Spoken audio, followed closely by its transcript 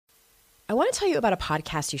I want to tell you about a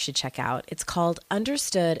podcast you should check out. It's called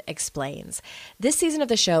Understood Explains. This season of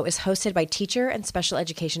the show is hosted by teacher and special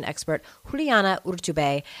education expert Juliana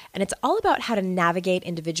Urtubey, and it's all about how to navigate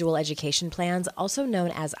individual education plans, also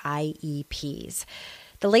known as IEPs.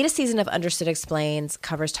 The latest season of Understood Explains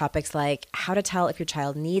covers topics like how to tell if your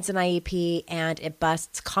child needs an IEP, and it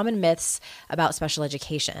busts common myths about special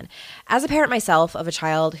education. As a parent myself of a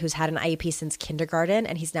child who's had an IEP since kindergarten,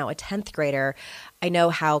 and he's now a 10th grader, I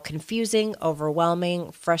know how confusing,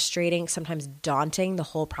 overwhelming, frustrating, sometimes daunting the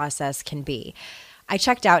whole process can be. I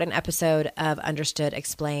checked out an episode of Understood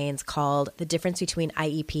Explains called The Difference Between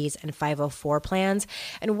IEPs and 504 Plans.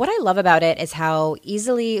 And what I love about it is how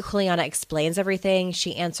easily Juliana explains everything.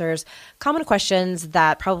 She answers common questions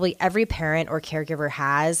that probably every parent or caregiver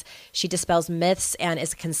has. She dispels myths and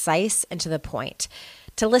is concise and to the point.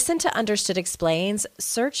 To listen to Understood Explains,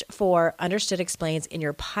 search for Understood Explains in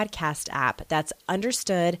your podcast app. That's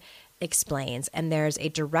Understood Explains. And there's a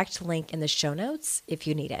direct link in the show notes if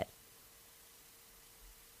you need it.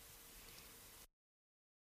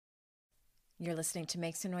 You're listening to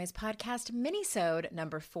Make Some Noise podcast, mini-sode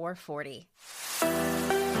number 440.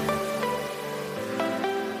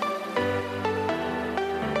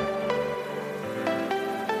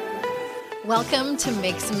 Welcome to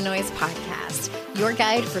Make Some Noise podcast, your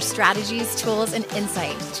guide for strategies, tools, and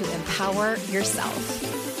insight to empower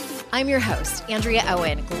yourself. I'm your host, Andrea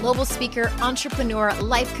Owen, global speaker, entrepreneur,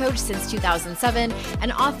 life coach since 2007,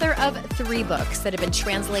 and author of 3 books that have been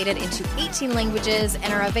translated into 18 languages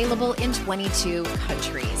and are available in 22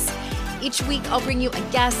 countries. Each week, I'll bring you a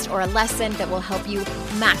guest or a lesson that will help you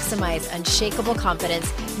maximize unshakable confidence,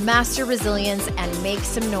 master resilience, and make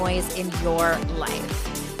some noise in your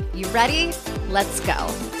life. You ready? Let's go.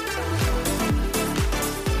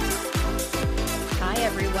 Hi,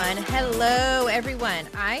 everyone. Hello, everyone.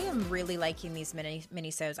 I am really liking these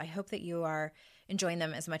mini-sodes. I hope that you are enjoying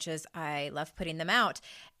them as much as I love putting them out.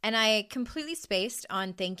 And I completely spaced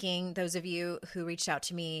on thanking those of you who reached out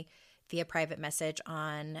to me via private message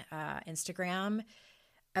on Instagram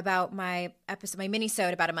about my episode, my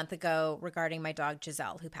mini-sode about a month ago regarding my dog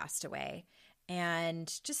Giselle, who passed away.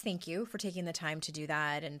 And just thank you for taking the time to do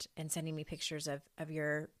that and sending me pictures of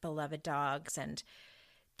your beloved dogs. And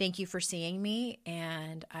thank you for seeing me,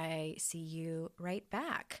 and I see you right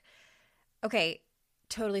back. Okay,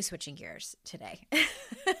 totally switching gears today.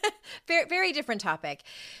 Very, very different topic.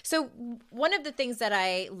 So one of the things that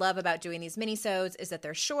I love about doing these mini-sodes is that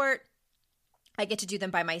they're short. I get to do them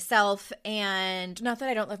by myself, and not that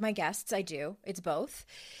I don't love my guests. I do. It's both.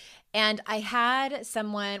 And I had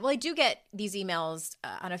someone, I do get these emails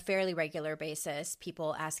on a fairly regular basis,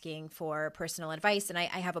 people asking for personal advice. And I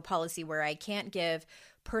have a policy where I can't give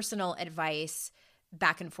personal advice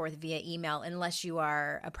back and forth via email unless you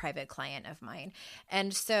are a private client of mine.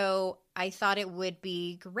 And so I thought it would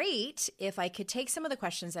be great if I could take some of the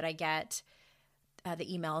questions that I get, the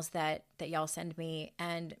emails that y'all send me,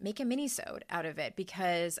 and make a mini-sode out of it,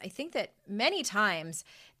 because I think that many times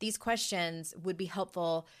these questions would be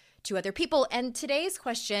helpful to other people. And today's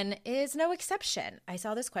question is no exception. I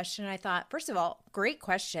saw this question and I thought, first of all, great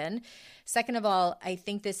question. Second of all, I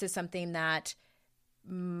think this is something that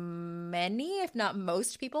many, if not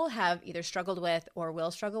most people have either struggled with or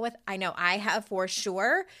will struggle with. I know I have for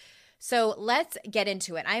sure. So let's get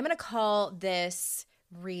into it. I'm going to call this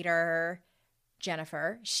reader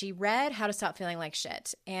Jennifer. She read How to Stop Feeling Like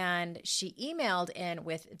Shit, and she emailed in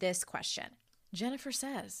with this question. Jennifer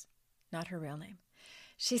says, not her real name.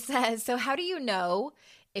 She says, so how do you know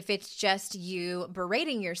if it's just you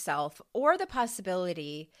berating yourself or the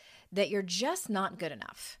possibility that you're just not good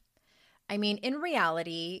enough? I mean, in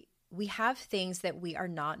reality, we have things that we are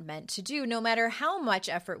not meant to do, no matter how much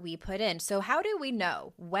effort we put in. So how do we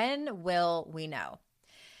know? When will we know?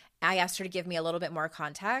 I asked her to give me a little bit more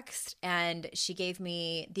context, and she gave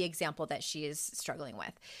me the example that she is struggling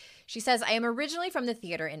with. She says, I am originally from the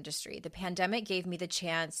theater industry. The pandemic gave me the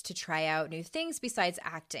chance to try out new things besides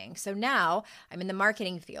acting. So now I'm in the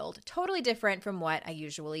marketing field, totally different from what I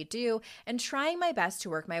usually do, and trying my best to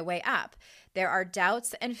work my way up. There are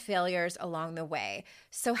doubts and failures along the way.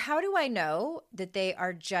 So how do I know that they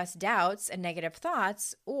are just doubts and negative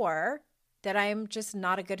thoughts, or that I'm just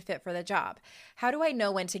not a good fit for the job? How do I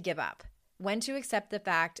know when to give up? When to accept the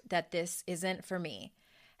fact that this isn't for me?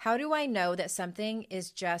 How do I know that something is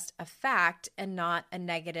just a fact and not a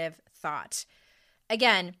negative thought?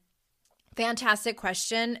 Again, fantastic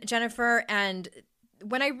question, Jennifer. And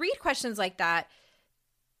when I read questions like that,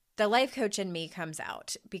 the life coach in me comes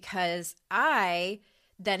out, because I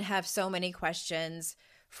then have so many questions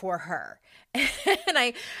for her.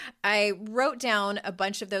 And I wrote down a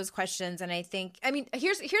bunch of those questions, and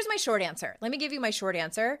here's my short answer. Let me give you my short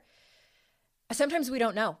answer. Sometimes we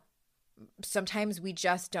don't know. Sometimes we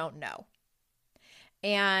just don't know.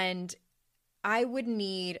 And I would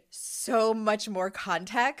need so much more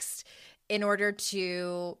context in order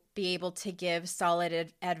to be able to give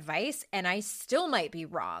solid advice, and I still might be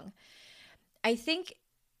wrong. I think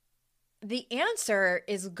the answer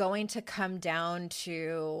is going to come down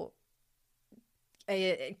to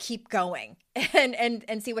keep going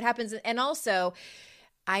and see what happens. And also,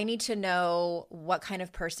 I need to know what kind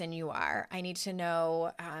of person you are. I need to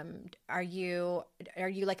know, are you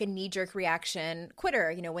like a knee-jerk reaction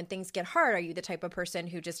quitter? When things get hard, are you the type of person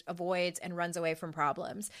who just avoids and runs away from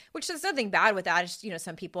problems? Which there's nothing bad with that. It's,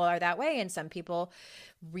 some people are that way, and some people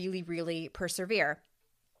really, really persevere.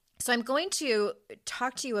 So I'm going to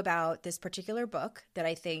talk to you about this particular book that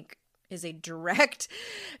I think is a direct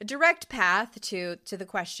path to the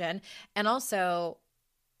question. And also,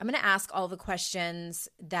 I'm going to ask all the questions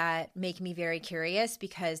that make me very curious,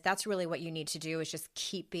 because that's really what you need to do, is just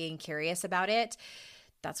keep being curious about it.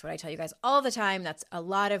 That's what I tell you guys all the time. That's a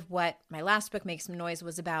lot of what my last book, Make Some Noise,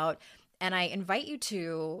 was about. And I invite you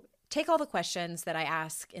to take all the questions that I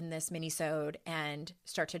ask in this mini-sode and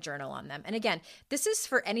start to journal on them. And again, this is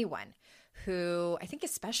for anyone who, I think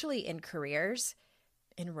especially in careers,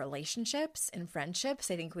 in relationships, in friendships,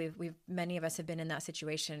 I think many of us have been in that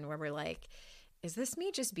situation where we're like, is this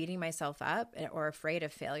me just beating myself up or afraid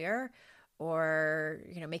of failure or,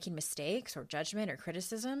 making mistakes or judgment or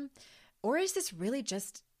criticism? Or is this really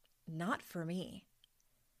just not for me?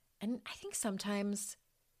 And I think sometimes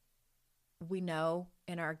we know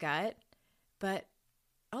in our gut, but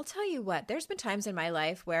I'll tell you what, there's been times in my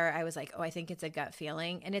life where I was like, oh, I think it's a gut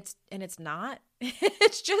feeling, and it's not.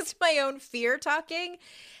 It's just my own fear talking.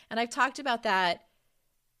 And I've talked about that,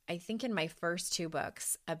 I think, in my first 2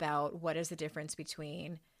 books, about what is the difference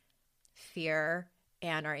between fear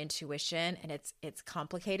and our intuition. And it's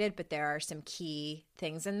complicated, but there are some key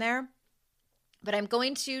things in there. But I'm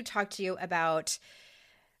going to talk to you about,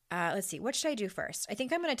 let's see, what should I do first? I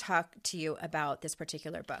think I'm going to talk to you about this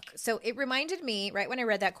particular book. So it reminded me, right when I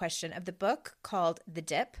read that question, of the book called The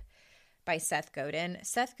Dip by Seth Godin.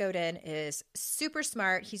 Seth Godin is super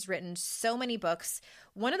smart. He's written so many books.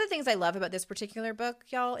 One of the things I love about this particular book,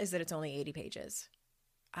 y'all, is that it's only 80 pages.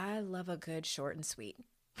 I love a good short and sweet.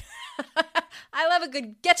 I love a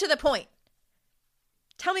good get to the point.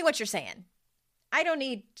 Tell me what you're saying. I don't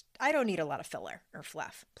need a lot of filler or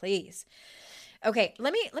fluff, please. Okay,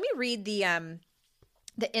 let me read the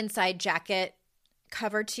inside jacket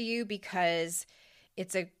cover to you, because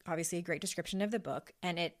it's obviously a great description of the book,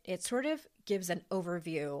 and it sort of gives an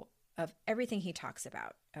overview of everything he talks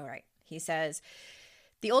about. All right, he says,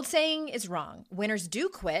 the old saying is wrong. Winners do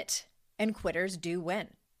quit, and quitters do win.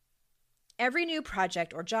 Every new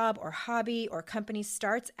project or job or hobby or company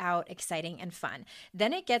starts out exciting and fun.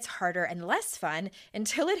 Then it gets harder and less fun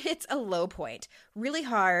until it hits a low point, really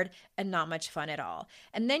hard and not much fun at all.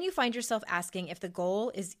 And then you find yourself asking if the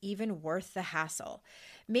goal is even worth the hassle.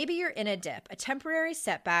 Maybe you're in a dip, a temporary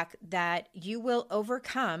setback that you will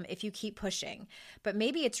overcome if you keep pushing. But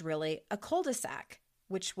maybe it's really a cul-de-sac,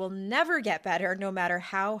 which will never get better no matter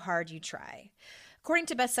how hard you try. According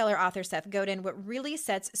to bestseller author Seth Godin, what really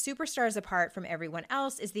sets superstars apart from everyone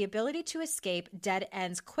else is the ability to escape dead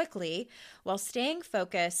ends quickly while staying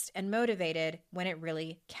focused and motivated when it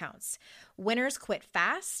really counts. Winners quit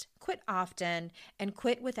fast, quit often, and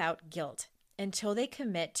quit without guilt until they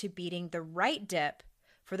commit to beating the right dip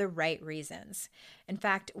for the right reasons. In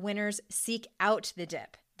fact, winners seek out the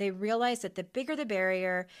dip. They realize that the bigger the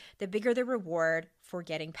barrier, the bigger the reward for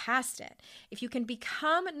getting past it. If you can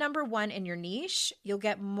become number one in your niche, you'll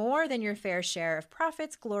get more than your fair share of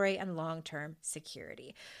profits, glory, and long-term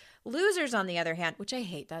security. Losers, on the other hand, which I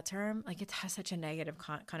hate that term, like it has such a negative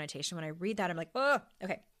connotation. When I read that, I'm like, oh,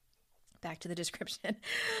 okay. Back to the description.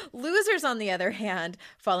 Losers, on the other hand,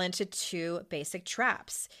 fall into 2 basic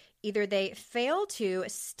traps. Either they fail to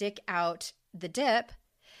stick out the dip,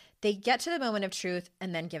 they get to the moment of truth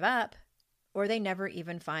and then give up, or they never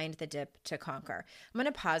even find the dip to conquer. I'm going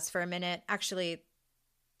to pause for a minute. Actually,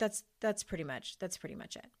 that's pretty much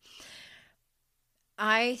it.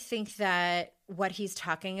 I think that what he's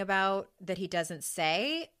talking about that he doesn't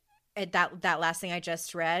say, that last thing I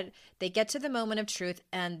just read, they get to the moment of truth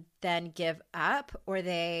and then give up, or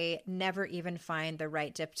they never even find the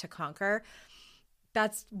right dip to conquer.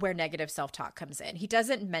 That's where negative self-talk comes in. He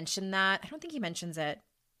doesn't mention that. I don't think he mentions it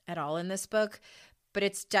at all in this book, but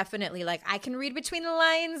it's definitely like I can read between the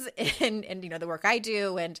lines and the work I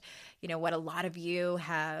do and what a lot of you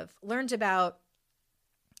have learned about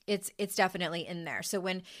it's definitely in there. So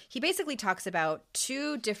when he basically talks about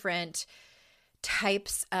two different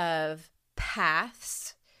types of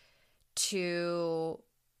paths to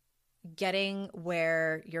getting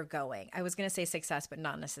where you're going. I was going to say success, but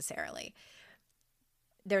not necessarily.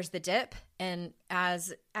 There's the dip, and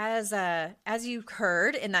as you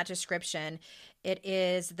heard in that description, it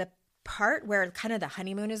is the part where kind of the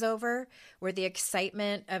honeymoon is over, where the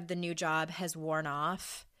excitement of the new job has worn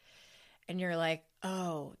off, and you're like,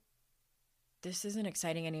 oh, this isn't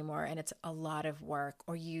exciting anymore, and it's a lot of work.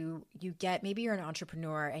 Or you get, maybe you're an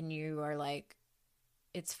entrepreneur and you are like,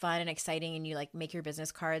 it's fun and exciting, and you like make your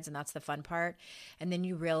business cards, and that's the fun part. And then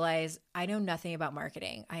you realize, I know nothing about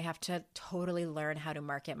marketing. I have to totally learn how to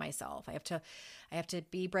market myself. I have to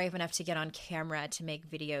be brave enough to get on camera, to make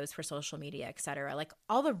videos for social media, etc. Like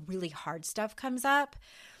all the really hard stuff comes up.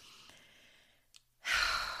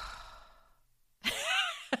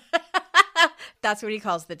 That's what he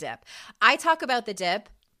calls the dip. I talk about the dip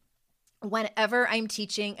whenever I'm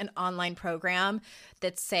teaching an online program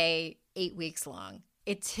that's, say, 8 weeks long.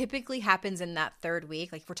 It typically happens in that third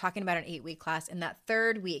week. Like if we're talking about an 8-week class, in that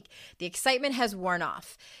third week, the excitement has worn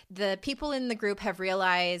off. The people in the group have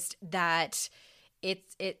realized that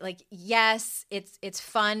it's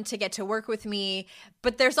fun to get to work with me,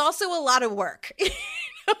 but there's also a lot of work.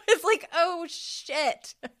 It's like, oh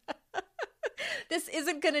shit. This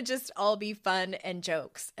isn't going to just all be fun and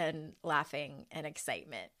jokes and laughing and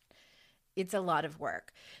excitement. It's a lot of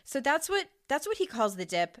work. So that's what he calls the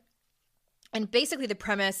dip. And basically the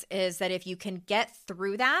premise is that if you can get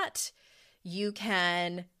through that, you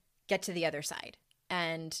can get to the other side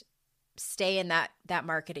and stay in that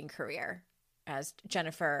marketing career, as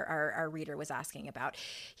Jennifer, our reader, was asking about.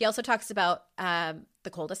 He also talks about the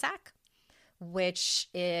cul-de-sac, which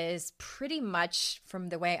is pretty much, from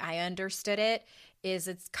the way I understood it, is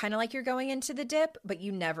it's kind of like you're going into the dip, but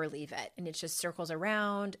you never leave it. And it just circles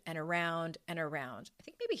around and around and around. I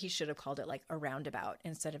think maybe he should have called it like a roundabout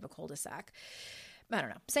instead of a cul-de-sac. I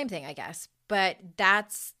don't know. Same thing, I guess. But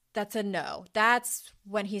that's a no. That's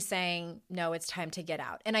when he's saying, no, it's time to get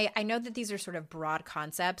out. And I know that these are sort of broad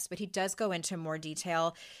concepts, but he does go into more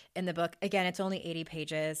detail in the book. Again, it's only 80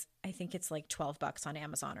 pages. I think it's like $12 on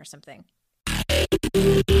Amazon or something.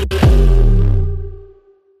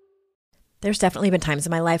 There's definitely been times in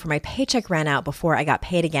my life where my paycheck ran out before I got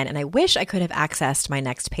paid again, and I wish I could have accessed my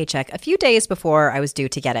next paycheck a few days before I was due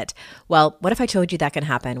to get it. Well, what if I told you that can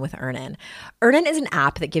happen with Earnin? Earnin is an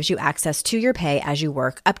app that gives you access to your pay as you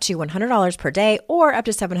work, up to $100 per day or up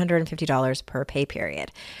to $750 per pay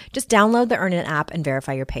period. Just download the Earnin app and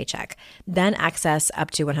verify your paycheck. Then access up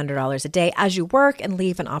to $100 a day as you work and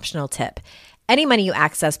leave an optional tip. Any money you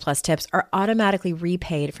access plus tips are automatically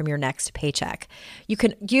repaid from your next paycheck. You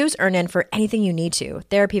can use Earnin for anything you need to: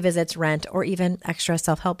 therapy visits, rent, or even extra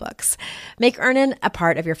self-help books. Make Earnin a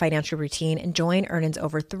part of your financial routine and join Earnin's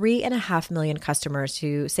over 3.5 million customers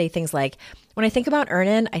who say things like, when I think about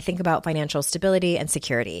Earnin, I think about financial stability and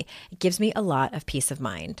security. It gives me a lot of peace of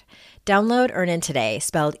mind. Download Earnin today,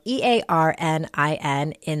 spelled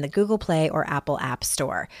EARNIN, in the Google Play or Apple App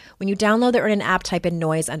Store. When you download the Earnin app, type in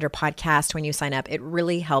Noise under podcast when you sign up. It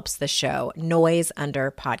really helps the show. Noise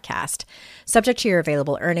under podcast. Subject to your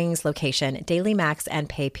available earnings, location, daily max, and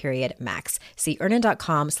pay period max. See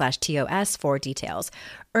earnin.com/TOS for details.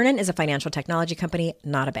 Earnin is a financial technology company,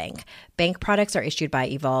 not a bank. Bank products are issued by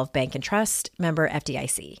Evolve Bank and Trust, member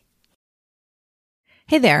FDIC.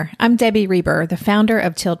 Hey there, I'm Debbie Reber, the founder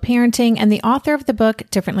of Tilt Parenting and the author of the book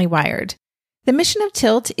Differently Wired. The mission of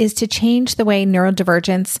Tilt is to change the way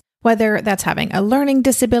neurodivergence, whether that's having a learning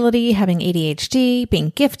disability, having ADHD,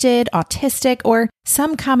 being gifted, autistic, or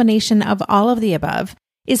some combination of all of the above,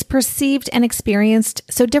 is perceived and experienced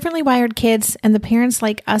so differently wired kids and the parents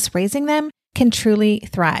like us raising them can truly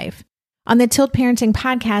thrive. On the Tilt Parenting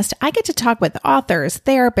podcast, I get to talk with authors,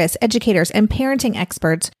 therapists, educators, and parenting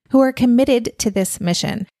experts who are committed to this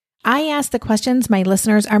mission. I ask the questions my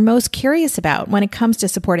listeners are most curious about when it comes to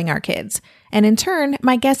supporting our kids. And in turn,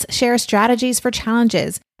 my guests share strategies for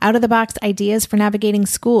challenges, out-of-the-box ideas for navigating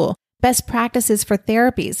school, best practices for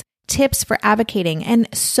therapies, tips for advocating, and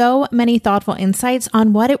so many thoughtful insights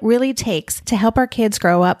on what it really takes to help our kids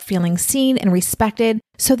grow up feeling seen and respected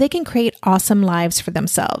so they can create awesome lives for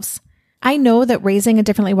themselves. I know that raising a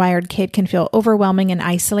differently wired kid can feel overwhelming and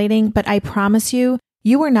isolating, but I promise you,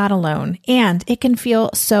 you are not alone, and it can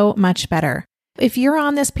feel so much better. If you're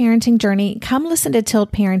on this parenting journey, come listen to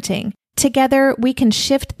Tilt Parenting. Together, we can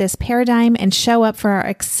shift this paradigm and show up for our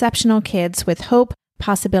exceptional kids with hope,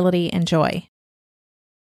 possibility, and joy.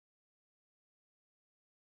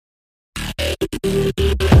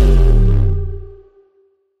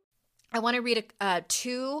 I want to read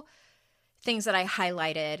two things that I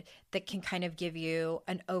highlighted that can kind of give you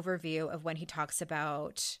an overview of when he talks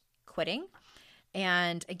about quitting.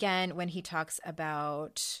 And again, when he talks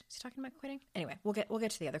about, is he talking about quitting? Anyway, we'll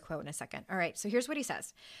get to the other quote in a second. All right, so here's what he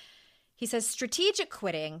says. He says, strategic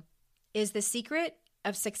quitting is the secret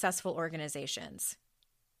of successful organizations.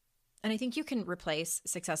 And I think you can replace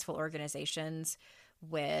successful organizations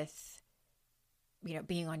with,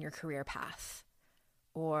 being on your career path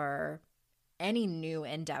or any new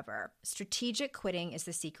endeavor. Strategic quitting is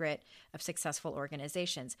the secret of successful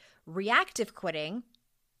organizations. Reactive quitting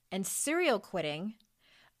and serial quitting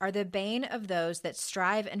are the bane of those that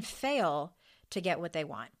strive and fail to get what they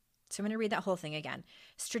want. So I'm going to read that whole thing again.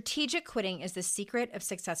 Strategic quitting is the secret of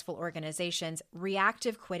successful organizations.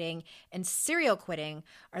 Reactive quitting and serial quitting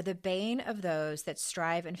are the bane of those that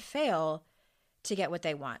strive and fail to get what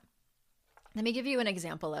they want. Let me give you an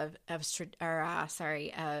example of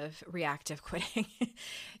reactive quitting.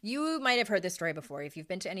 You might have heard this story before. If you've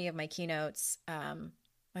been to any of my keynotes,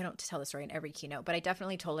 I don't tell the story in every keynote, but I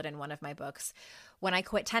definitely told it in one of my books. When I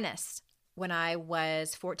quit tennis, when I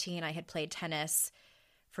was 14, I had played tennis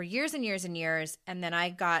for years and years and years. And then I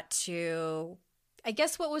got to, I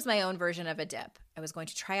guess, what was my own version of a dip. I was going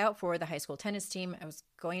to try out for the high school tennis team. I was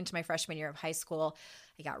going into my freshman year of high school.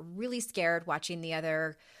 I got really scared watching the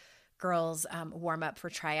other girls warm up for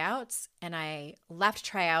tryouts. And I left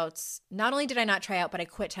tryouts. Not only did I not try out, but I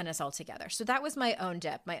quit tennis altogether. So that was my own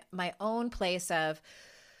dip, my own place of,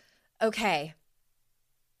 okay,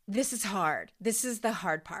 this is hard. This is the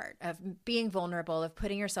hard part of being vulnerable, of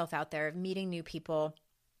putting yourself out there, of meeting new people.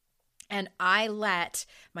 And I let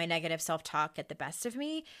my negative self-talk get the best of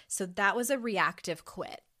me. So that was a reactive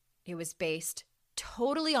quit. It was based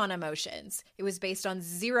totally on emotions. It was based on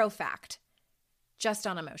zero fact, just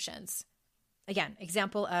on emotions. Again,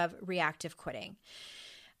 example of reactive quitting.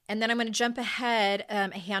 And then I'm going to jump ahead a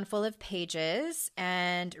handful of pages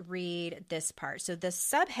and read this part. So the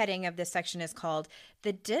subheading of this section is called,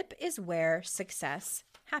 "The Dip is Where Success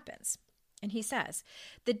Happens." And he says,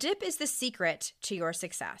 the dip is the secret to your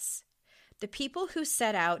success. The people who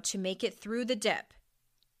set out to make it through the dip,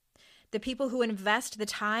 the people who invest the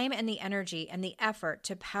time and the energy and the effort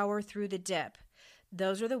to power through the dip,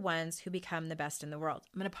 those are the ones who become the best in the world.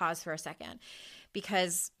 I'm going to pause for a second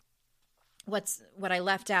because what I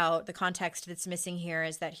left out, the context that's missing here,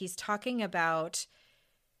 is that he's talking about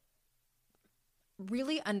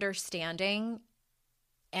really understanding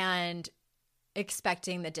and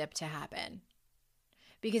expecting the dip to happen.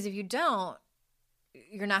 Because if you don't,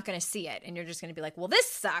 you're not going to see it. And you're just going to be like, well, this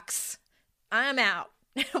sucks. I'm out.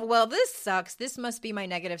 Well, this sucks. This must be my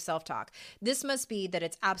negative self-talk. This must be that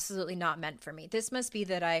it's absolutely not meant for me. This must be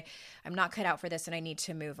that I'm not cut out for this and I need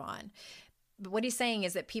to move on. But what he's saying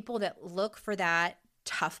is that people that look for that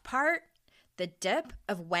tough part, the dip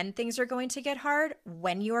of when things are going to get hard,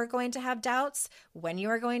 when you are going to have doubts, when you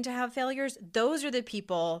are going to have failures, those are the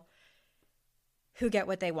people who get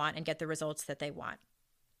what they want and get the results that they want.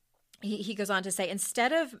 He goes on to say,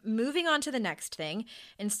 instead of moving on to the next thing,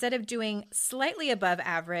 instead of doing slightly above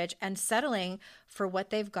average and settling for what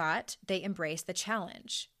they've got, they embrace the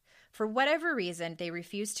challenge. For whatever reason, they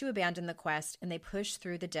refuse to abandon the quest and they push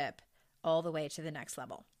through the dip all the way to the next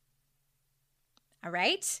level. All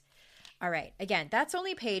right? All right. Again, that's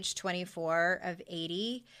only page 24 of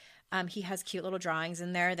 80. He has cute little drawings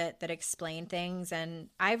in there that explain things. And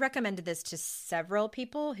I recommended this to several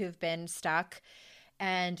people who've been stuck.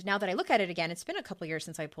 And now that I look at it again, it's been a couple years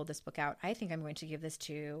since I pulled this book out. I think I'm going to give this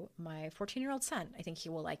to my 14-year-old son. I think he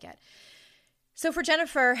will like it. So for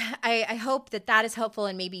Jennifer, I hope that is helpful,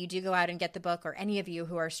 and maybe you do go out and get the book, or any of you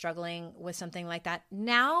who are struggling with something like that.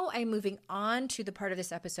 Now I'm moving on to the part of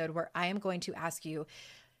this episode where I am going to ask you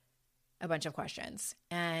a bunch of questions.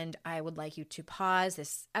 And I would like you to pause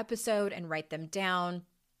this episode and write them down,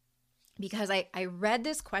 because I read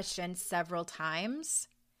this question several times.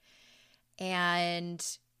 And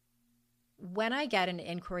when I get an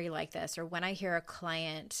inquiry like this, or when I hear a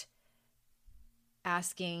client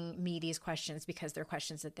asking me these questions because they're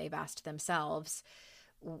questions that they've asked themselves,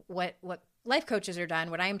 what life coaches are done,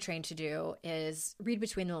 what I am trained to do, is read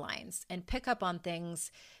between the lines and pick up on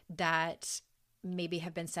things that maybe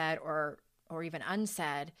have been said or even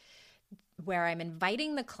unsaid, where I'm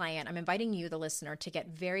inviting the client, I'm inviting you, the listener, to get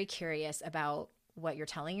very curious about what you're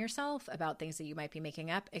telling yourself, about things that you might be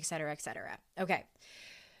making up, et cetera, et cetera. Okay.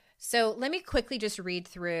 So let me quickly just read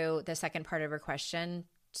through the second part of her question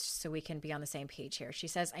so we can be on the same page here. She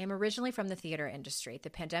says, I am originally from the theater industry. The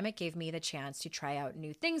pandemic gave me the chance to try out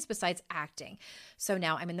new things besides acting. So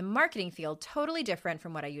now I'm in the marketing field, totally different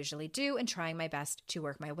from what I usually do, and trying my best to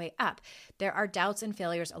work my way up. There are doubts and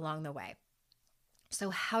failures along the way. So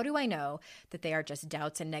how do I know that they are just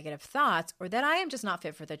doubts and negative thoughts, or that I am just not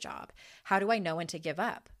fit for the job? How do I know when to give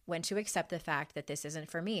up, when to accept the fact that this isn't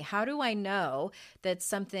for me? How do I know that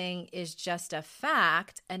something is just a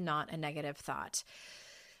fact and not a negative thought?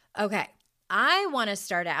 Okay, I want to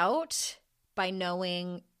start out by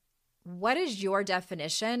knowing, what is your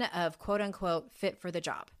definition of quote unquote fit for the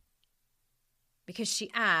job? Because she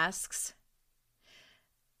asks,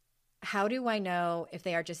 how do I know if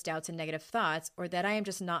they are just doubts and negative thoughts, or that I am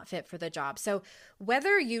just not fit for the job? So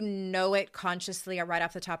whether you know it consciously or right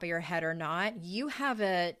off the top of your head or not, you have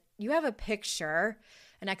a picture,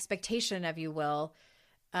 an expectation, if you will,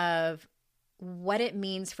 of what it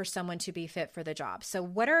means for someone to be fit for the job. So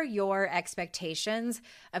what are your expectations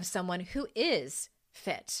of someone who is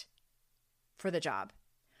fit for the job?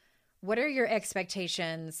 What are your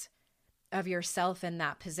expectations of yourself in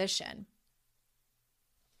that position?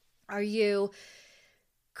 Are you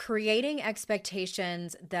creating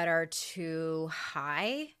expectations that are too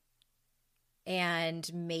high and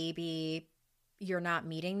maybe you're not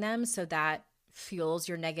meeting them, so that fuels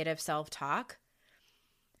your negative self-talk?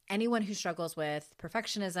 Anyone who struggles with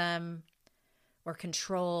perfectionism or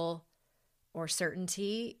control or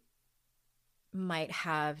certainty might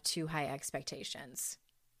have too high expectations.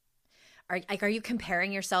 Are you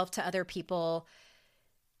comparing yourself to other people,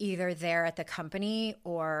 either there at the company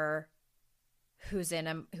or who's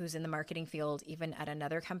in the marketing field, even at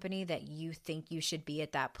another company, that you think you should be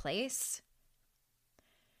at that place?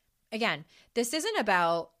 Again, this isn't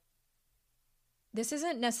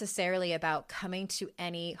necessarily about coming to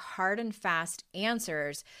any hard and fast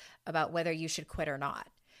answers about whether you should quit or not.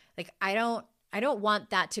 Like, I don't want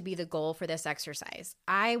that to be the goal for this exercise.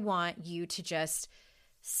 I want you to just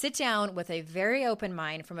sit down with a very open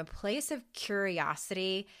mind from a place of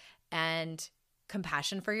curiosity and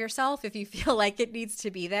compassion for yourself, if you feel like it needs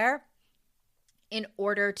to be there, in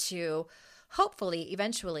order to hopefully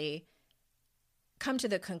eventually come to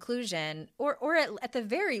the conclusion, or at the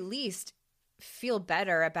very least feel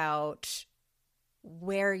better about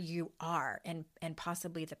where you are and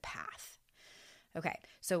possibly the path. Okay,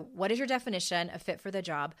 so what is your definition of fit for the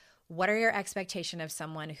job? What are your expectations of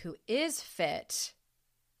someone who is fit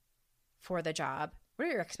for the job? What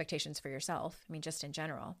are your expectations for yourself? I mean, just in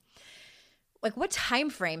general. Like, what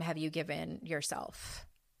time frame have you given yourself?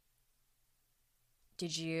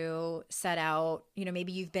 Did you set out,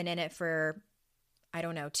 maybe you've been in it for,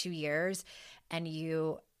 2 years, and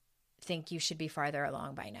you think you should be farther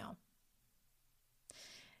along by now.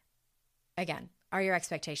 Again, are your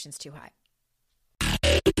expectations too high?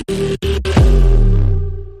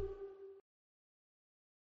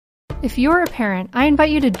 If you're a parent, I invite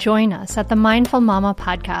you to join us at the Mindful Mama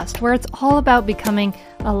podcast, where it's all about becoming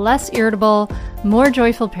a less irritable, more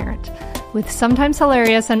joyful parent. With sometimes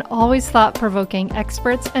hilarious and always thought-provoking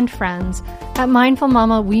experts and friends, at Mindful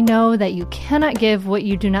Mama, we know that you cannot give what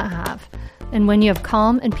you do not have. And when you have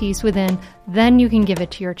calm and peace within, then you can give it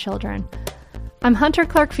to your children. I'm Hunter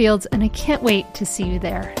Clark Fields, and I can't wait to see you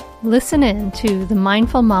there. Listen in to the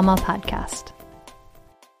Mindful Mama podcast.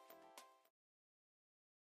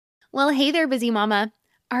 Well, hey there, busy mama.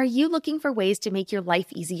 Are you looking for ways to make your life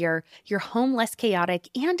easier, your home less chaotic,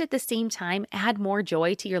 and at the same time add more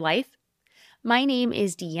joy to your life? My name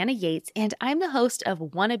is Deanna Yates, and I'm the host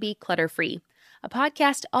of Wanna Be Clutter Free, a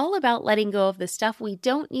podcast all about letting go of the stuff we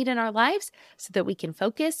don't need in our lives so that we can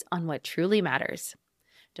focus on what truly matters.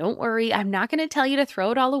 Don't worry, I'm not going to tell you to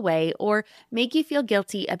throw it all away or make you feel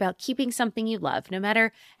guilty about keeping something you love, no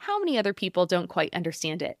matter how many other people don't quite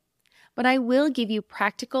understand it. But I will give you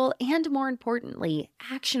practical and, more importantly,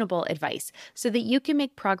 actionable advice so that you can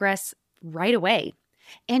make progress right away.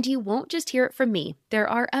 And you won't just hear it from me. There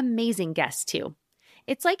are amazing guests too.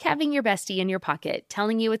 It's like having your bestie in your pocket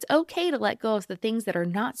telling you it's okay to let go of the things that are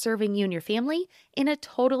not serving you and your family in a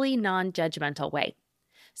totally non-judgmental way.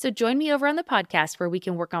 So join me over on the podcast where we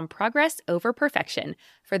can work on progress over perfection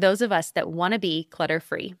for those of us that want to be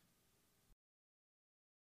clutter-free.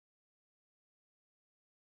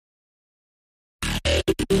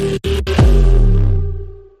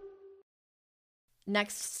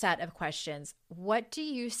 Next set of questions. What do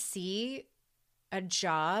you see a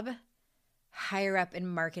job higher up in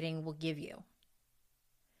marketing will give you?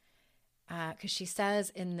 Because she says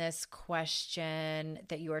in this question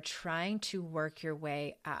that you are trying to work your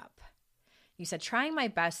way up. You said, trying my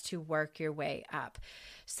best to work your way up.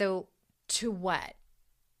 So to what?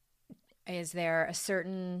 Is there a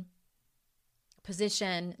certain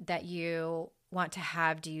position that you want to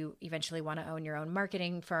have? Do you eventually want to own your own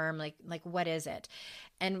marketing firm? Like what is it?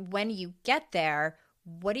 And when you get there,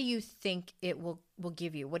 what do you think it will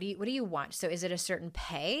give you? What do you want? So is it a certain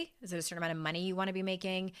pay? Is it a certain amount of money you want to be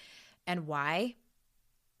making, and why?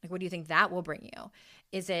 Like, what do you think that will bring you?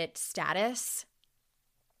 Is it status?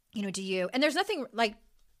 And there's nothing, like,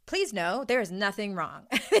 please know, there is nothing wrong.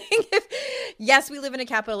 Yes, we live in a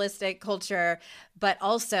capitalistic culture, but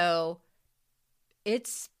also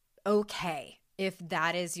it's okay if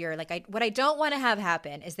that is your, like, what I don't want to have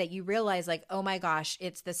happen is that you realize, like, oh my gosh,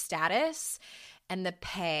 it's the status and the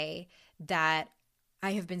pay that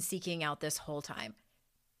I have been seeking out this whole time.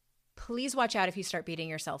 Please watch out if you start beating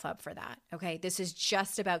yourself up for that. Okay. This is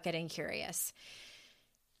just about getting curious.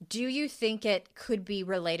 Do you think it could be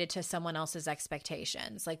related to someone else's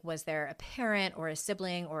expectations? Like, was there a parent or a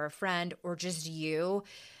sibling or a friend or just you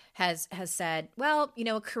has said, well,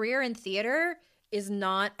 a career in theater is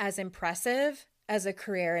not as impressive as a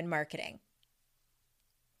career in marketing?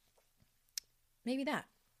 Maybe that.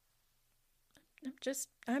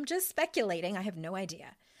 I'm just speculating. I have no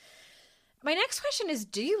idea. My next question is,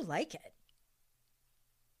 do you like it?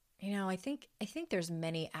 I think there's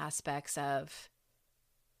many aspects of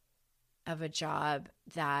a job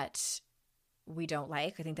that we don't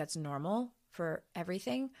like. I think that's normal for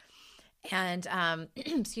everything. And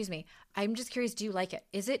excuse me, I'm just curious, do you like it?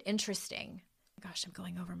 Is it interesting? Gosh, I'm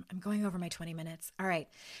going over my 20 minutes. All right.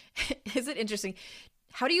 Is it interesting?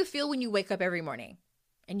 How do you feel when you wake up every morning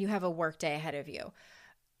and you have a work day ahead of you?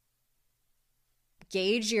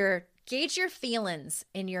 Gauge your feelings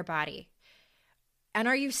in your body. And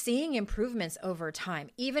are you seeing improvements over time,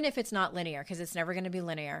 even if it's not linear, because it's never going to be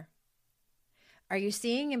linear? Are you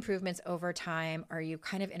seeing improvements over time? Are you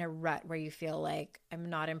kind of in a rut where you feel like, I'm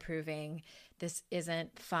not improving, this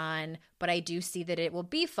isn't fun, but I do see that it will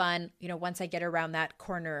be fun, once I get around that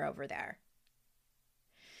corner over there?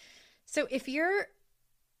 So if you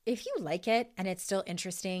like it and it's still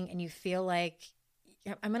interesting and you feel like,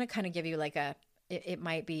 I'm going to kind of give you like it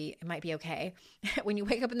might be okay. When you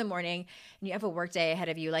wake up in the morning and you have a work day ahead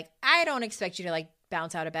of you, like, I don't expect you to like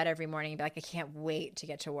bounce out of bed every morning and be like, I can't wait to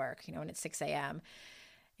get to work, when it's 6 a.m.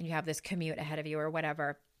 and you have this commute ahead of you or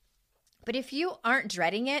whatever. But if you aren't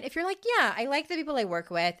dreading it, if you're like, yeah, I like the people I work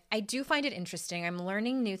with, I do find it interesting, I'm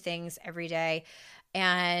learning new things every day,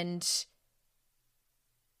 and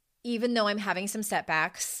even though I'm having some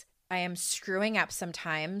setbacks, I am screwing up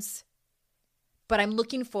sometimes, but I'm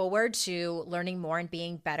looking forward to learning more and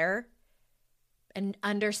being better, and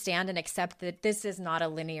understand and accept that this is not a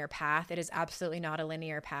linear path. It is absolutely not a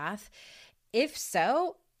linear path. If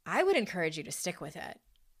so, I would encourage you to stick with it.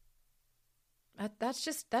 That's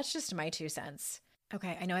just my 2 cents.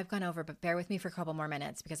 Okay, I know I've gone over, but bear with me for a couple more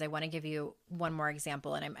minutes because I want to give you one more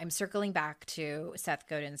example, and I'm circling back to Seth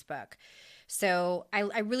Godin's book. So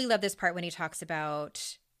I really love this part when he talks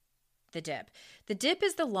about the dip. The dip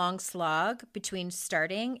is the long slog between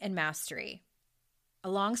starting and mastery. A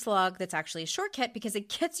long slog that's actually a shortcut because it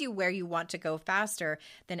gets you where you want to go faster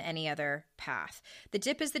than any other path. The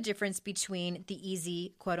dip is the difference between the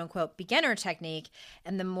easy, quote unquote, beginner technique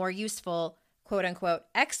and the more useful, quote unquote,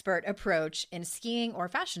 expert approach in skiing or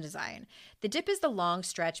fashion design. The dip is the long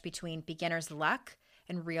stretch between beginner's luck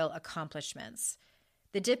and real accomplishments.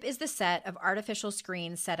 The dip is the set of artificial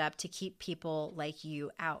screens set up to keep people like you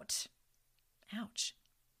out. Ouch.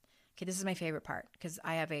 Okay, this is my favorite part because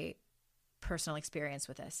I have a personal experience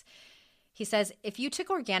with this. He says, if you took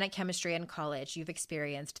organic chemistry in college, you've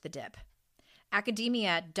experienced the dip.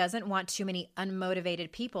 Academia doesn't want too many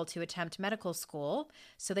unmotivated people to attempt medical school,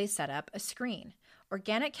 so they set up a screen.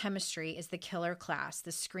 Organic chemistry is the killer class,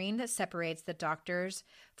 the screen that separates the doctors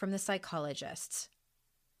from the psychologists.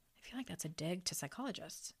 I feel like that's a dig to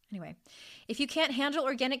psychologists. Anyway, if you can't handle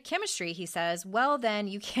organic chemistry, he says, well, then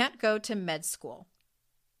you can't go to med school.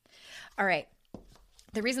 All right.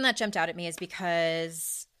 The reason that jumped out at me is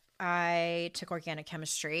because I took organic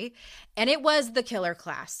chemistry and it was the killer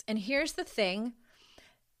class. And here's the thing.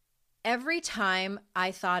 Every time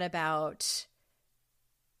I thought about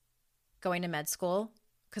going to med school,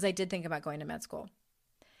 because I did think about going to med school,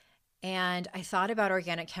 and I thought about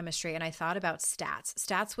organic chemistry and I thought about stats.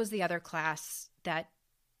 Stats was the other class that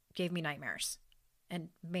gave me nightmares and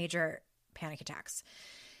major panic attacks.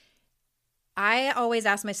 I always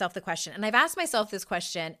ask myself the question, and I've asked myself this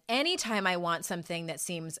question anytime I want something that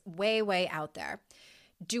seems way, way out there.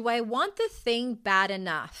 Do I want the thing bad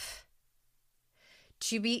enough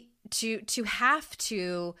to have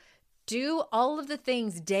to do all of the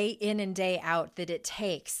things day in and day out that it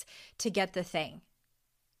takes to get the thing?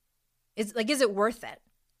 Is it worth it?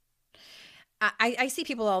 I see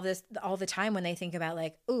people all the time when they think about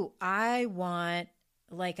like, ooh, I want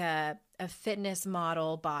like a fitness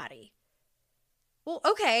model body. Well,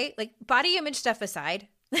 okay, like body image stuff aside,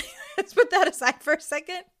 let's put that aside for a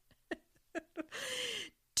second.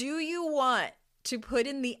 Do you want to put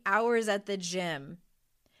in the hours at the gym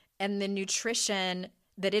and the nutrition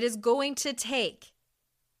that it is going to take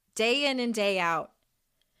day in and day out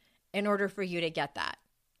in order for you to get that?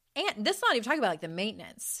 And this is not even talking about like the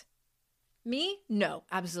maintenance. Me? No,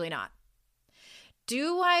 absolutely not.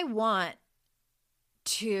 Do I want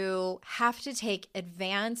to have to take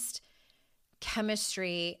advanced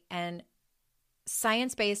chemistry and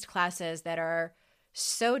science-based classes that are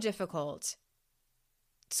so difficult?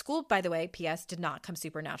 School, by the way, P.S., did not come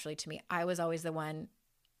super naturally to me. I was always the one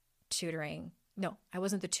tutoring. No, I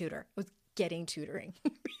wasn't the tutor. I was getting tutoring.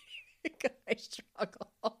 I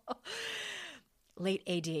struggle. Late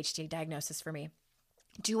ADHD diagnosis for me.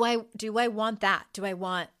 Do I want that? Do I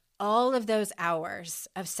want all of those hours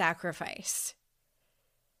of sacrifice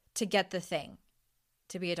to get the thing,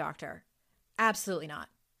 to be a doctor? Absolutely not.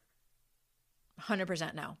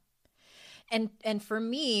 100% no. And for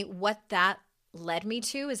me, what that led me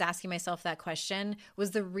to is asking myself that question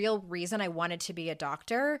was the real reason I wanted to be a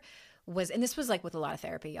doctor was, and this was like with a lot of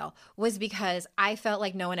therapy, y'all, was because I felt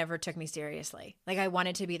like no one ever took me seriously. Like I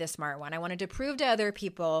wanted to be the smart one. I wanted to prove to other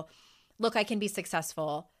people, look, I can be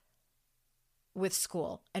successful with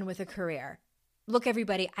school and with a career. Look,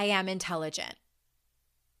 everybody, I am intelligent.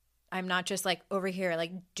 I'm not just like over here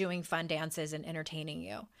like doing fun dances and entertaining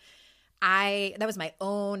you. That was my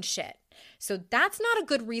own shit. So that's not a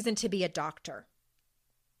good reason to be a doctor.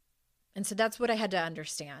 And so that's what I had to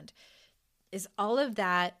understand. Is all of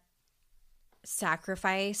that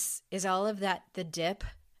sacrifice, is all of that the dip,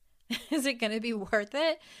 is it going to be worth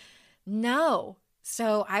it? No.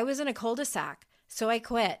 So I was in a cul-de-sac. So I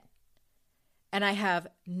quit. And I have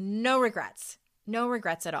no regrets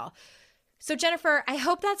at all. So Jennifer, I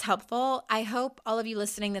hope that's helpful. I hope all of you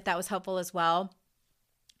listening that was helpful as well.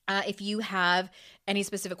 If you have any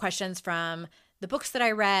specific questions from the books that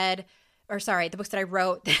I read, the books that I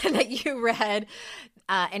wrote that you read,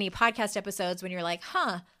 any podcast episodes when you're like,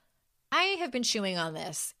 I have been chewing on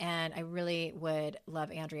this and I really would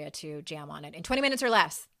love Andrea to jam on it in 20 minutes or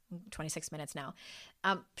less. 26 minutes now.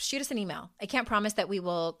 Shoot us an email. I can't promise that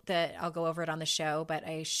I'll go over it on the show, but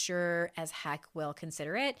I sure as heck will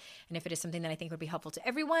consider it. And if it is something that I think would be helpful to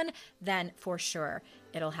everyone, then for sure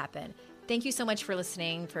it'll happen. Thank you so much for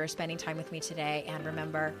listening, for spending time with me today. And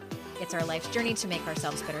remember, it's our life's journey to make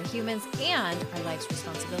ourselves better humans and our life's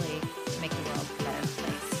responsibility to make the world a better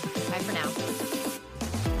place. Bye for now.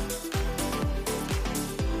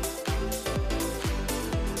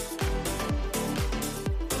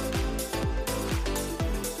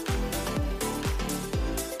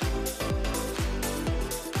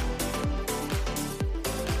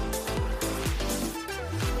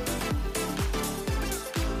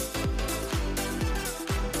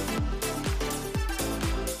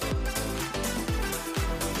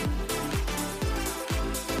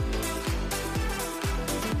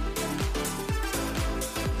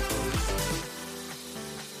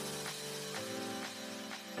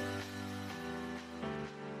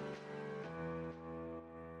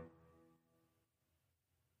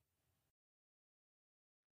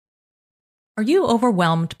 Are you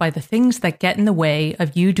overwhelmed by the things that get in the way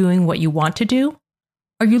of you doing what you want to do?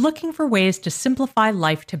 Are you looking for ways to simplify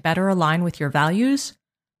life to better align with your values?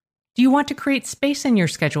 Do you want to create space in your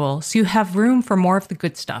schedule so you have room for more of the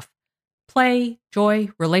good stuff? Play, joy,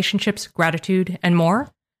 relationships, gratitude, and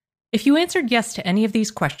more? If you answered yes to any of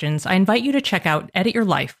these questions, I invite you to check out Edit Your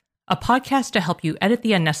Life, a podcast to help you edit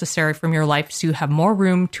the unnecessary from your life so you have more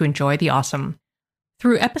room to enjoy the awesome.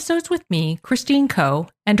 Through episodes with me, Christine Coe,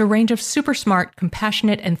 and a range of super smart,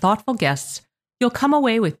 compassionate, and thoughtful guests, you'll come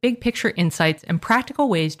away with big picture insights and practical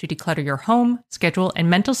ways to declutter your home, schedule, and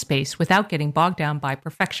mental space without getting bogged down by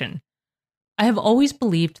perfection. I have always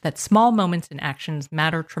believed that small moments and actions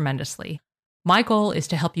matter tremendously. My goal is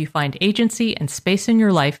to help you find agency and space in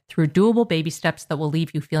your life through doable baby steps that will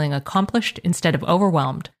leave you feeling accomplished instead of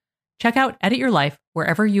overwhelmed. Check out Edit Your Life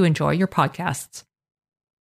wherever you enjoy your podcasts.